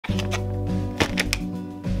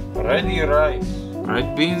Ready rice.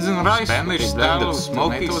 Red beans and rice, Spanish blend of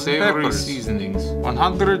smoky, savory seasonings.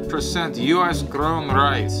 100% US grown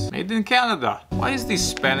rice, made in Canada. Why is the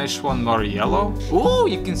Spanish one more yellow? Ooh,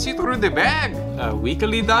 you can see through the bag. A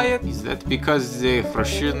weekly diet? Is that because they for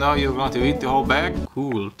sure know you're going to eat the whole bag?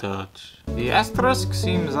 Cool touch. The asterisk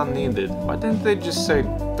seems unneeded. Why didn't they just say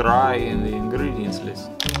dry in the ingredients list?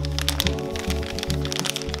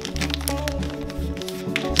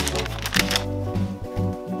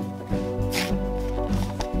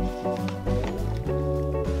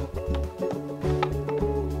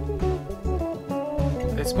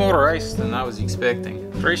 It's more rice than I was expecting.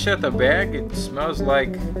 Fresh out the bag, it smells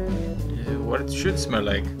like what it should smell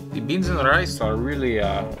like. The beans and rice are really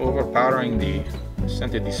overpowering the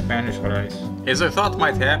scent of the Spanish rice. As I thought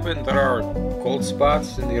might happen, there are cold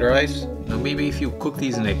spots in the rice. Now maybe if you cook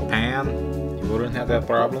these in a pan, you wouldn't have that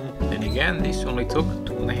problem. Then again, this only took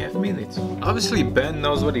 2.5 minutes. Obviously Ben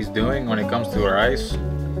knows what he's doing when it comes to rice.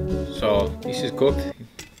 So this is cooked.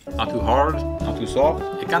 Not too hard, not too soft.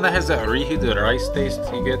 It kinda has that reheated rice taste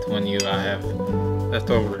you get when you have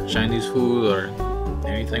leftover Chinese food or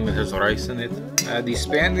anything that has rice in it. The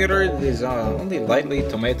Spaniard is only lightly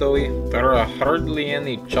tomatoey. There are hardly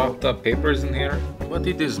any chopped up peppers in here, but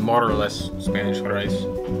it is more or less Spanish rice.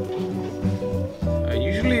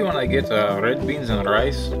 Usually when I get red beans and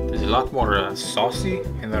rice, it's a lot more saucy,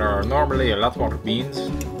 and there are normally a lot more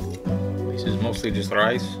beans. This is mostly just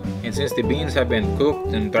rice. And since the beans have been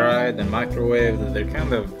cooked and dried and microwaved, they're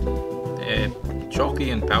kind of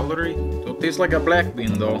chalky and powdery. So it tastes like a black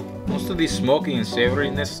bean though. Most of the smoky and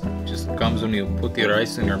savoriness just comes when you put the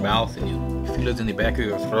rice in your mouth and you feel it in the back of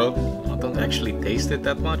your throat. I don't actually taste it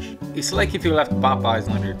that much. It's like if you left Popeyes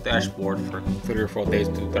on your dashboard for 3 or 4 days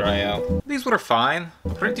to dry out. These were fine.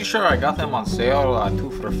 Pretty sure I got them on sale,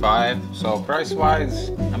 2 for $5. So price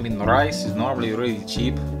wise, I mean rice is normally really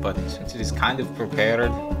cheap, but since it is kind of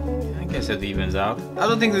prepared, I guess it evens out. I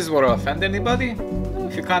don't think this will offend anybody.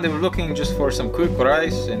 If you're kind of looking just for some quick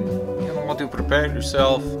rice and you don't want to prepare it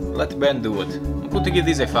yourself, let Ben do it. I'm going to give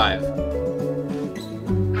these a 5.